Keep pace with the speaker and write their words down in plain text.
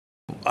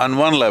On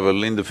one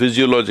level, in the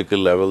physiological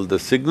level, the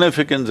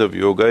significance of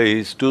yoga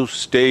is to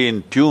stay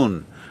in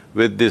tune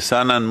with the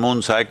sun and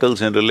moon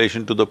cycles in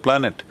relation to the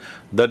planet.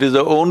 That is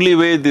the only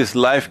way this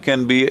life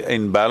can be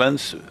in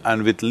balance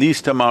and with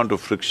least amount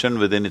of friction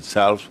within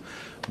itself,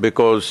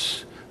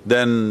 because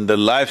then the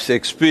life's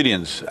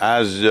experience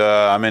as…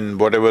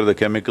 whatever the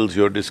chemicals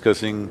you're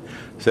discussing,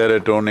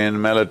 serotonin,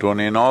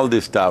 melatonin, all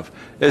this stuff,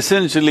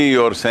 essentially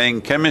you're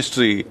saying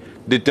chemistry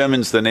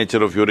determines the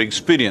nature of your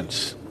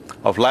experience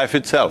of life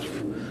itself.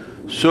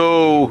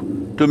 So,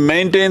 to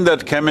maintain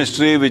that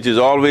chemistry which is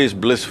always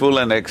blissful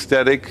and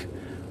ecstatic,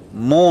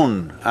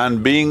 moon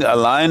and being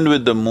aligned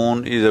with the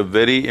moon is a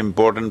very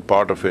important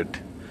part of it.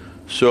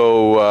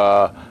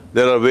 So,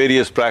 there are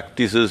various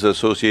practices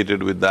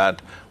associated with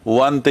that.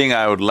 One thing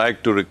I would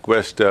like to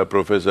request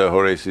Professor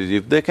Horacio is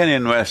if they can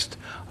invest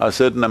a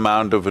certain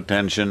amount of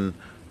attention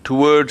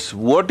towards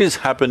what is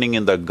happening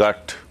in the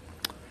gut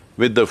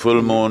with the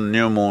full moon,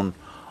 new moon,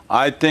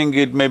 I think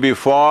it may be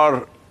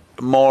far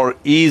more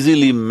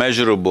easily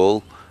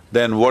measurable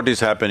than what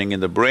is happening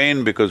in the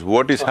brain, because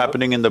what is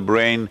happening in the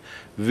brain,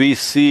 we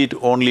see it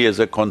only as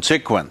a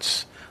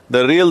consequence.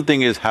 The real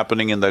thing is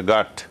happening in the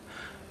gut.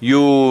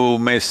 You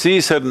may see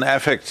certain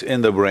effects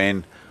in the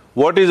brain,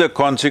 what is a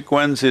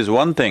consequence is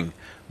one thing,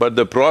 but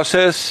the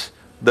process,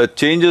 the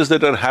changes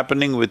that are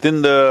happening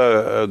within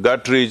the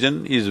gut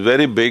region is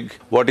very big.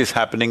 What is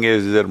happening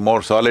is there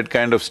more solid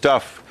kind of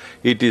stuff,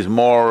 it is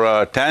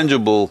more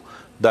tangible,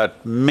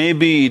 that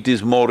maybe it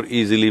is more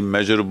easily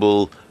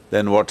measurable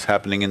than what's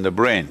happening in the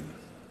brain.